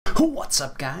What's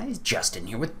up guys, Justin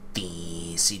here with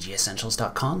the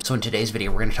CGEssentials.com. So in today's video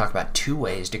we're going to talk about 2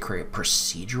 ways to create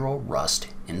procedural rust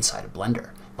inside of Blender.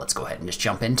 Let's go ahead and just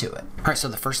jump into it. Alright, so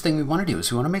the first thing we want to do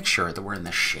is we want to make sure that we're in the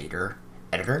shader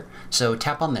editor. So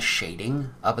tap on the shading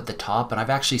up at the top, and I've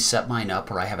actually set mine up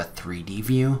where I have a 3D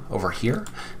view over here.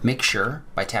 Make sure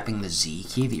by tapping the Z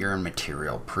key that you're in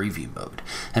material preview mode.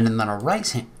 And then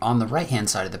on the right hand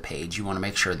side of the page you want to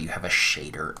make sure that you have a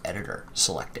shader editor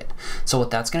selected. So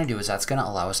what that's going to do is that's going to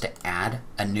allow us to add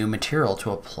a new material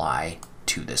to apply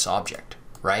to this object.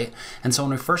 Right? And so when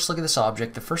we first look at this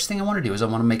object, the first thing I want to do is I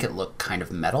want to make it look kind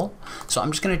of metal. So I'm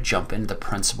just going to jump into the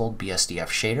principled BSDF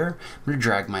shader. I'm going to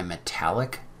drag my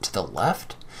metallic to the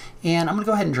left, and I'm going to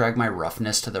go ahead and drag my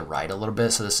roughness to the right a little bit.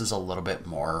 So this is a little bit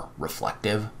more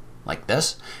reflective like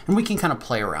this. And we can kind of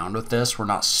play around with this. We're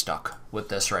not stuck with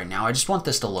this right now. I just want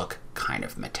this to look kind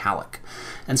of metallic.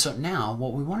 And so now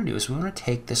what we want to do is we want to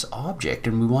take this object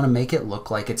and we want to make it look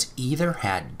like it's either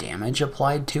had damage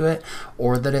applied to it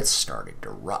or that it's started to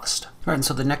rust. All right, and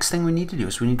so the next thing we need to do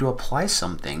is we need to apply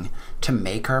something to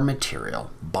make our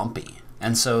material bumpy.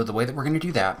 And so the way that we're going to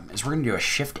do that is we're going to do a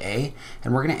Shift A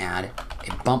and we're going to add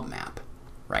a bump map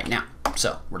right now.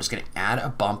 So we're just going to add a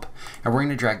bump and we're going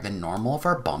to drag the normal of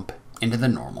our bump into the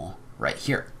normal right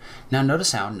here. Now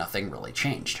notice how nothing really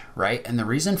changed, right? And the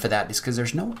reason for that is because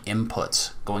there's no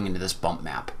inputs going into this bump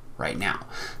map right now.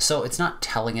 So it's not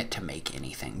telling it to make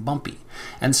anything bumpy.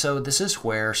 And so this is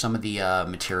where some of the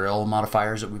material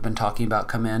modifiers that we've been talking about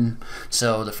come in.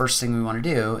 So the first thing we want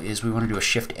to do is we want to do a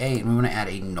Shift A and we want to add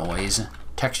a noise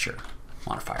texture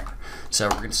modifier. So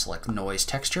we're going to select noise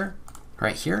texture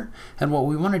right here. And what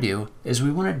we want to do is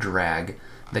we want to drag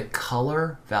the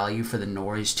color value for the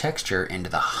noise texture into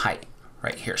the height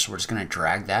right here. So we're just going to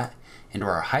drag that into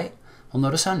our height. Well,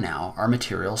 notice how now our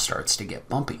material starts to get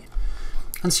bumpy.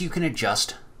 And so you can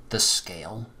adjust the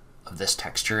scale of this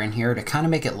texture in here to kind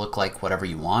of make it look like whatever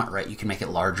you want, right? You can make it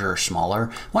larger or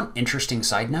smaller. One interesting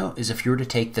side note is if you were to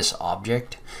take this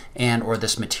object or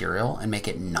this material and make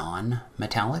it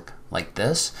non-metallic like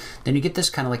this, then you get this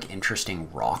kind of like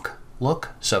interesting rock look.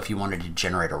 So if you wanted to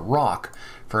generate a rock,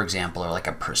 for example, or like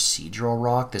a procedural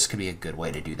rock, this could be a good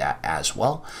way to do that as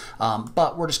well.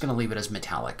 But we're just going to leave it as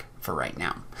metallic for right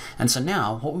now. And so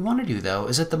now what we want to do though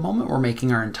is at the moment we're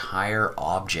making our entire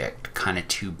object kind of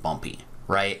too bumpy,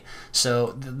 right?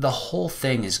 So the whole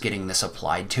thing is getting this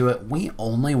applied to it. We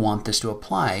only want this to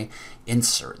apply in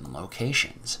certain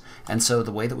locations. And so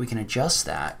the way that we can adjust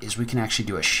that is we can actually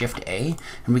do a Shift A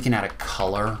and we can add a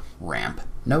color ramp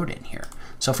node in here.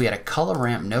 So if we had a color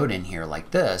ramp node in here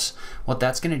like this, what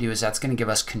that's going to do is that's going to give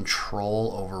us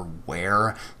control over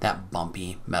where that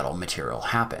bumpy metal material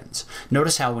happens.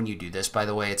 Notice how when you do this, by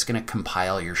the way, it's going to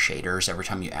compile your shaders every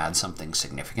time you add something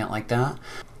significant like that.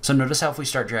 So notice how if we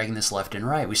start dragging this left and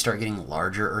right, we start getting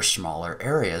larger or smaller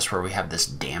areas where we have this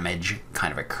damage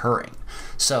kind of occurring.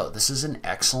 So this is an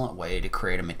excellent way to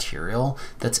create a material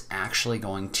that's actually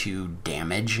going to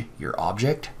damage your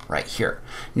object right here.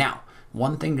 Now,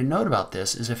 one thing to note about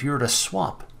this is if you were to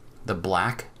swap the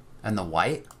black and the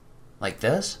white like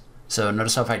this, so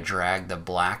notice how if I drag the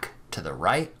black to the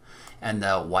right and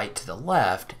the white to the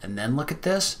left, and then look at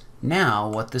this, now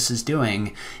what this is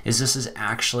doing is this is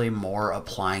actually more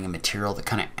applying a material that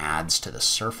kind of adds to the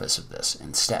surface of this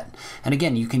instead. And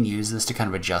again, you can use this to kind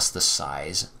of adjust the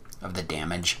size of the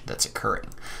damage that's occurring.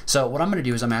 So what I'm going to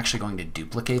do is I'm actually going to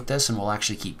duplicate this, and we'll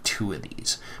actually keep 2 of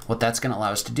these. What that's going to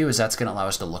allow us to do is that's going to allow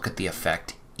us to look at the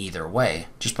effect either way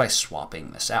just by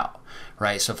swapping this out,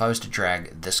 right? So if I was to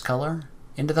drag this color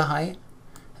into the height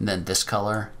and then this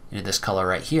color into this color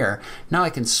right here, now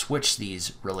I can switch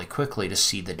these really quickly to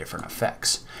see the different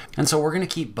effects. And so we're going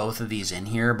to keep both of these in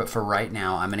here, but for right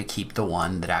now I'm going to keep the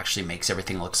one that actually makes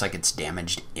everything looks like it's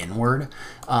damaged inward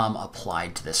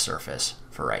applied to this surface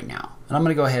for right now. And I'm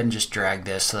going to go ahead and just drag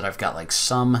this so that I've got like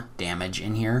some damage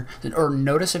in here. Or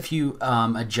notice if you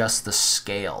adjust the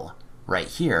scale right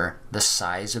here, the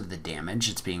size of the damage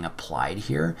that's being applied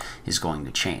here is going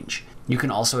to change. You can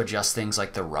also adjust things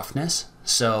like the roughness.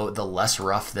 So the less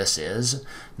rough this is,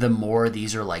 the more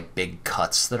these are like big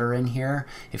cuts that are in here.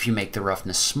 If you make the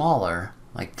roughness smaller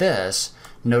like this,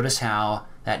 notice how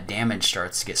that damage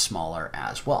starts to get smaller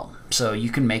as well. So you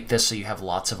can make this so you have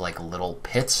lots of like little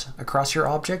pits across your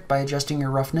object by adjusting your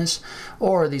roughness,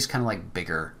 or these kind of like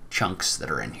bigger chunks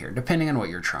that are in here, depending on what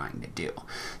you're trying to do.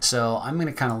 So I'm going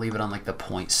to kind of leave it on like the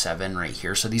 0.7 right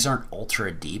here. So these aren't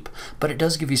ultra deep, but it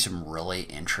does give you some really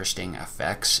interesting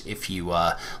effects if you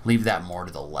leave that more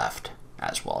to the left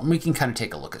as well. And we can kind of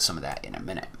take a look at some of that in a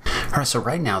minute. All right, so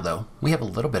right now though, we have a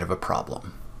little bit of a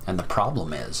problem. And the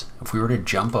problem is, if we were to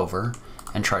jump over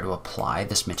and try to apply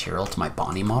this material to my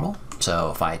body model.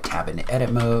 So if I tab into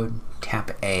edit mode,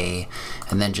 tap A,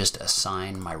 and then just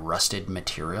assign my rusted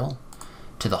material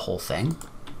to the whole thing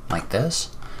like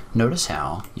this, notice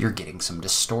how you're getting some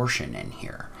distortion in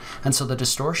here. And so the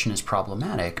distortion is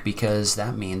problematic because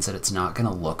that means that it's not going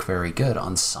to look very good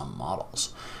on some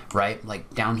models, right?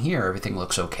 Like down here, everything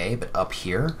looks okay, but up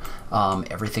here,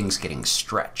 everything's getting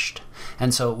stretched.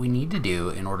 And so what we need to do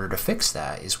in order to fix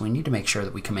that is we need to make sure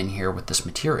that we come in here with this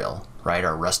material, right?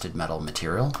 Our rusted metal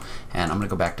material. And I'm going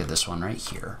to go back to this one right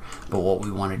here. But what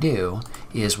we want to do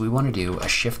is we want to do a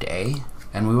Shift A,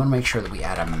 and we want to make sure that we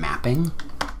add a mapping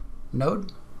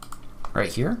node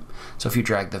right here. So if you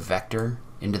drag the vector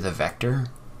into the vector,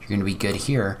 you're going to be good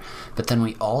here. But then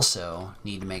we also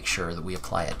need to make sure that we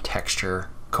apply a texture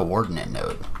coordinate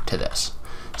node to this.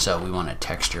 So we want a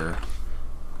texture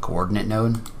coordinate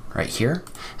node right here,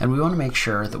 and we want to make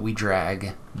sure that we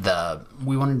drag the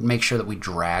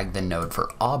node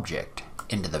for object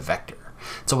into the vector.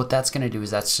 So what that's going to do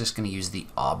is that's just going to use the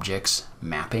objects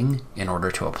mapping in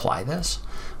order to apply this.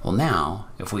 Well, now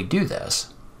if we do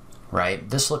this, right,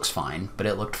 this looks fine, but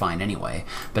it looked fine anyway.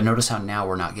 But notice how now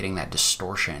we're not getting that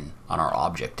distortion on our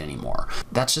object anymore.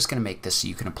 That's just going to make this so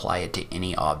you can apply it to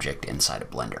any object inside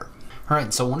of Blender. All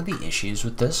right, so one of the issues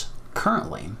with this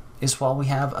currently is while we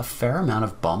have a fair amount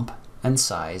of bump and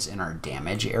size in our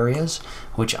damage areas,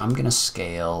 which I'm going to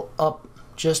scale up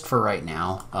just for right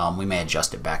now. We may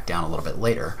adjust it back down a little bit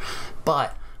later,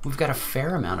 but we've got a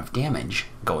fair amount of damage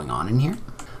going on in here.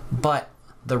 But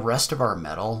the rest of our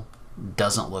metal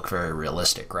doesn't look very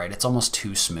realistic, right? It's almost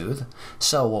too smooth.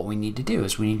 So what we need to do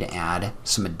is we need to add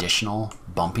some additional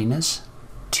bumpiness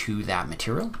to that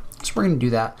material. So we're going to do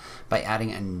that by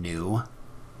adding a new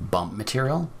bump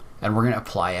material, and we're going to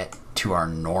apply it to our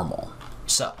normal.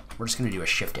 So we're just going to do a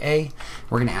Shift A.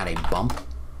 We're going to add a bump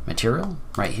material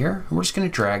right here. And we're just going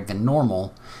to drag the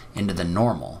normal into the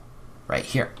normal right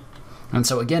here. And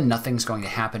so again, nothing's going to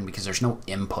happen because there's no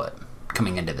input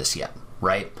coming into this yet,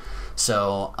 right?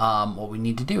 So what we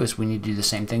need to do is we need to do the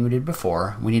same thing we did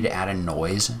before. We need to add a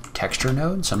noise texture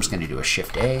node. So I'm just going to do a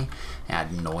Shift A,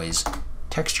 add noise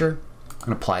texture. I'm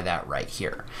going to apply that right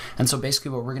here. And so basically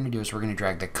what we're going to do is we're going to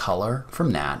drag the color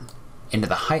from that into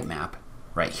the height map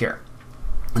right here.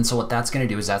 And so what that's going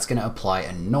to do is that's going to apply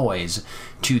a noise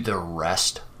to the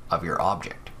rest of your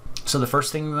object. So the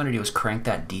first thing we want to do is crank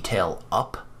that detail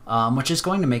up, which is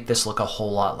going to make this look a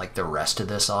whole lot like the rest of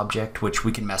this object, which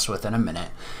we can mess with in a minute.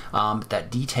 But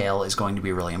that detail is going to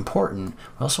be really important.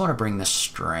 We also want to bring the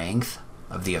strength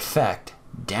of the effect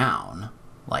down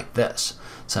like this.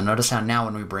 So notice how now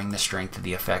when we bring the strength of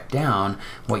the effect down,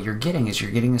 what you're getting is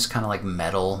you're getting this kind of like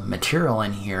metal material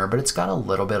in here, but it's got a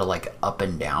little bit of like up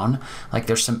and down, like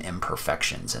there's some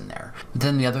imperfections in there.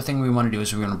 Then the other thing we want to do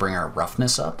is we're going to bring our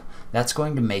roughness up. That's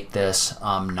going to make this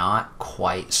not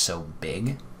quite so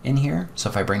big in here. So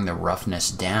if I bring the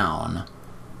roughness down,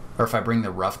 or if I bring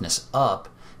the roughness up,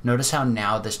 notice how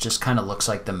now this just kind of looks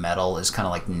like the metal is kind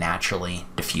of like naturally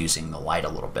diffusing the light a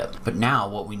little bit. But now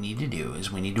what we need to do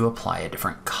is we need to apply a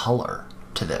different color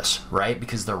to this, right?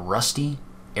 Because the rusty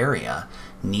area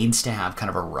needs to have kind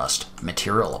of a rust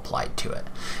material applied to it.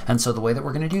 And so the way that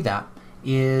we're going to do that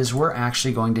is we're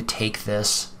actually going to take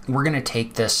this,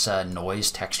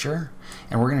 noise texture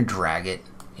and we're going to drag it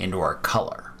into our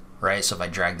color, right? So if I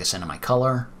drag this into my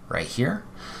color right here,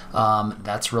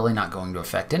 that's really not going to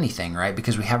affect anything, right?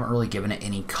 Because we haven't really given it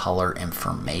any color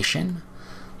information.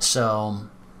 So,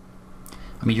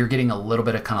 I mean, you're getting a little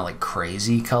bit of kind of like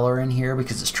crazy color in here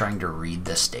because it's trying to read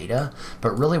this data.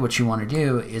 But really what you want to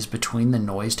do is between the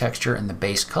noise texture and the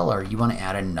base color, you want to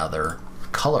add another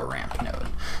color ramp node.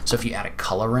 So if you add a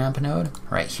color ramp node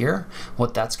right here,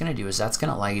 what that's going to do is that's going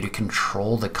to allow you to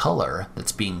control the color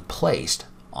that's being placed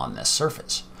on this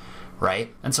surface,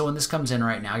 right? And so when this comes in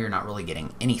right now, you're not really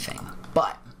getting anything.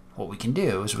 But what we can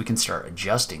do is we can start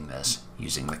adjusting this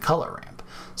using the color ramp.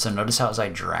 So notice how as I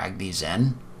drag these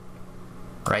in,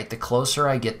 right, the closer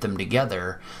I get them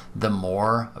together, the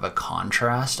more of a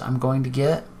contrast I'm going to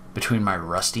get between my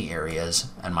rusty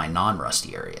areas and my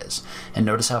non-rusty areas. And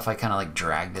notice how if I kind of like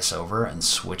drag this over and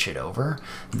switch it over,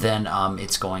 then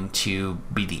it's going to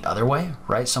be the other way,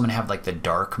 right? So I'm gonna have like the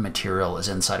dark material is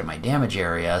inside of my damage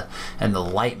area and the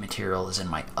light material is in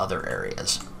my other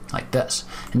areas, like this.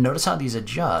 And notice how these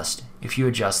adjust if you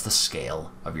adjust the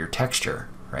scale of your texture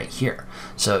right here.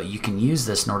 So you can use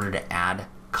this in order to add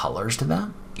colors to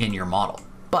them in your model.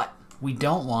 But we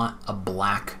don't want a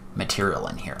black material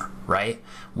in here, right?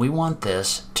 We want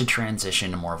this to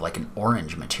transition to more of like an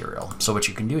orange material. So what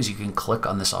you can do is you can click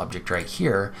on this object right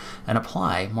here and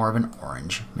apply more of an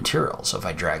orange material. So if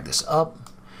I drag this up,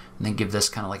 and then give this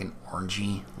kind of like an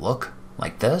orangey look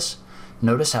like this.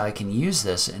 Notice how I can use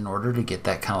this in order to get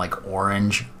that kind of like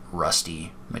orange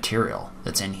rusty material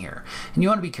that's in here. And you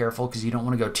want to be careful because you don't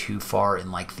want to go too far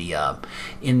in like the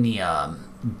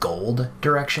gold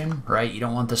direction, right? You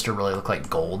don't want this to really look like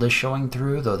gold is showing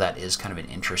through, though that is kind of an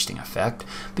interesting effect.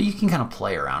 But you can kind of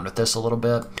play around with this a little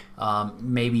bit.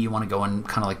 Maybe you want to go in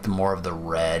kind of like the more of the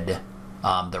red,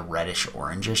 the reddish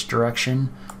orangish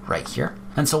direction right here.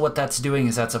 And so what that's doing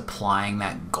is that's applying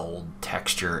that gold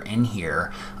texture in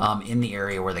here in the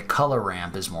area where the color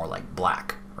ramp is more like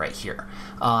black right here.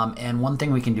 And one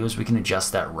thing we can do is we can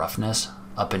adjust that roughness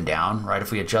up and down, right?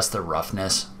 If we adjust the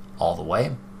roughness all the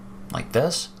way like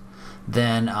this,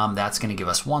 then that's going to give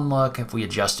us one look. If we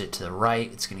adjust it to the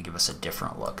right, it's going to give us a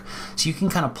different look. So you can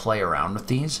kind of play around with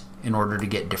these in order to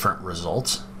get different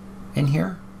results in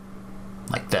here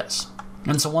like this.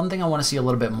 And so one thing I want to see a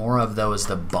little bit more of though is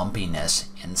the bumpiness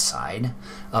inside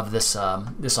of this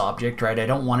this object, right? I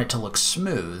don't want it to look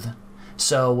smooth.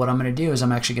 So what I'm going to do is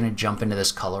I'm actually going to jump into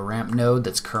this color ramp node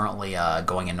that's currently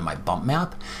going into my bump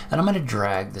map, and I'm going to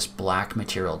drag this black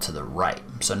material to the right.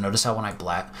 So notice how when I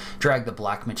drag the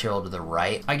black material to the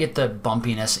right, I get the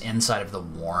bumpiness inside of the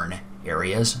worn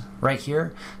areas right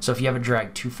here. So if you have it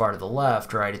dragged too far to the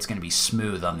left, right, it's going to be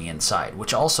smooth on the inside,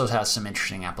 which also has some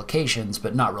interesting applications,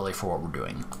 but not really for what we're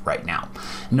doing right now.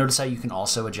 Notice how you can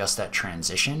also adjust that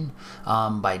transition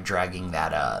by dragging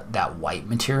that white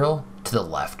material to the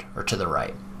left or to the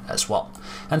right as well.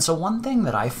 And so one thing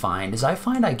that I find is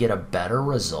I get a better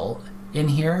result in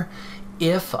here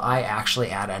if I actually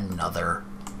add another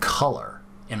color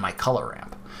in my color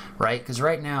ramp, right? Because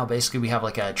right now basically we have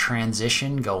like a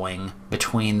transition going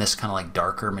between this kind of like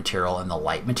darker material and the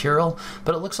light material,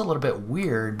 but it looks a little bit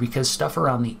weird because stuff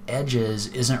around the edges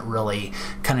isn't really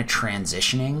kind of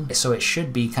transitioning. So it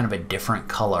should be kind of a different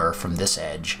color from this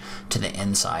edge to the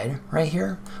inside right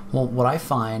here. Well, what I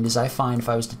find is if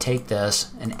I was to take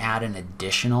this and add an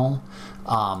additional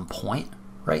point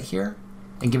right here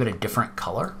and give it a different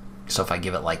color. So if I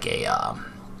give it like a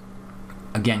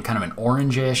again, kind of an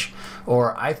orangish,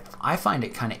 or I find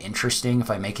it kind of interesting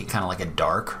if I make it kind of like a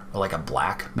dark or like a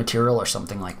black material or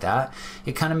something like that.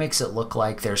 It kind of makes it look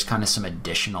like there's kind of some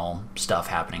additional stuff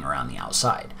happening around the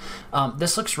outside.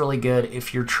 This looks really good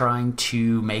if you're trying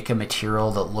to make a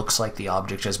material that looks like the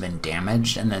object has been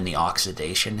damaged and then the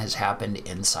oxidation has happened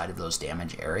inside of those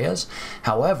damaged areas.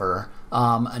 However,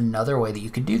 another way that you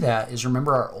could do that is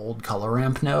remember our old color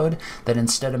ramp node that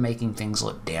instead of making things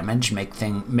look damaged,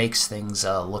 makes things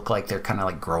look like they're kind of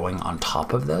like growing on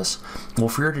top of this. Well,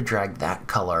 if we were to drag that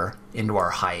color into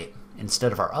our height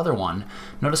instead of our other one,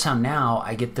 notice how now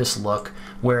I get this look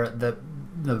where the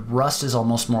rust is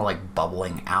almost more like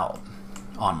bubbling out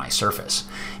on my surface.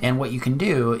 And what you can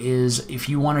do is if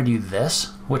you want to do this,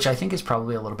 which I think is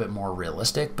probably a little bit more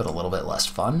realistic but a little bit less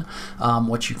fun,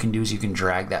 what you can do is you can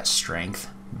drag that strength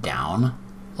down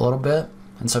a little bit.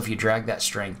 And so if you drag that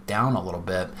strength down a little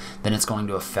bit, then it's going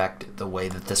to affect the way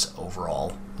that this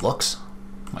overall looks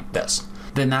like this.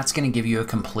 Then that's going to give you a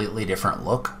completely different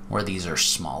look where these are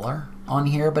smaller on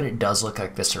here, but it does look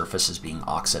like the surface is being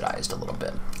oxidized a little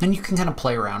bit. And you can kind of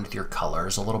play around with your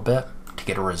colors a little bit to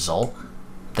get a result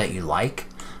that you like,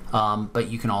 but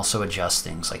you can also adjust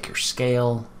things like your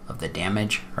scale of the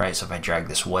damage, right? So if I drag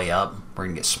this way up, we're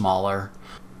gonna get smaller.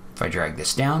 If I drag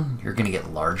this down, you're gonna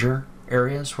get larger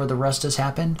areas where the rust has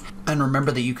happened. And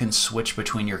remember that you can switch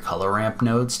between your color ramp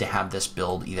nodes to have this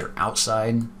build either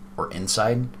outside or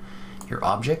inside your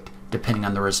object, depending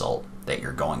on the result that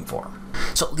you're going for.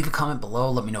 So leave a comment below.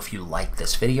 Let me know if you like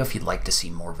this video, if you'd like to see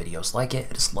more videos like it.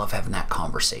 I just love having that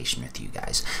conversation with you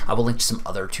guys. I will link to some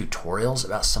other tutorials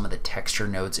about some of the texture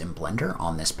nodes in Blender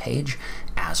on this page.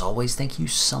 As always, thank you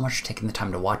so much for taking the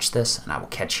time to watch this, and I will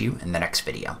catch you in the next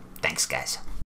video. Thanks, guys.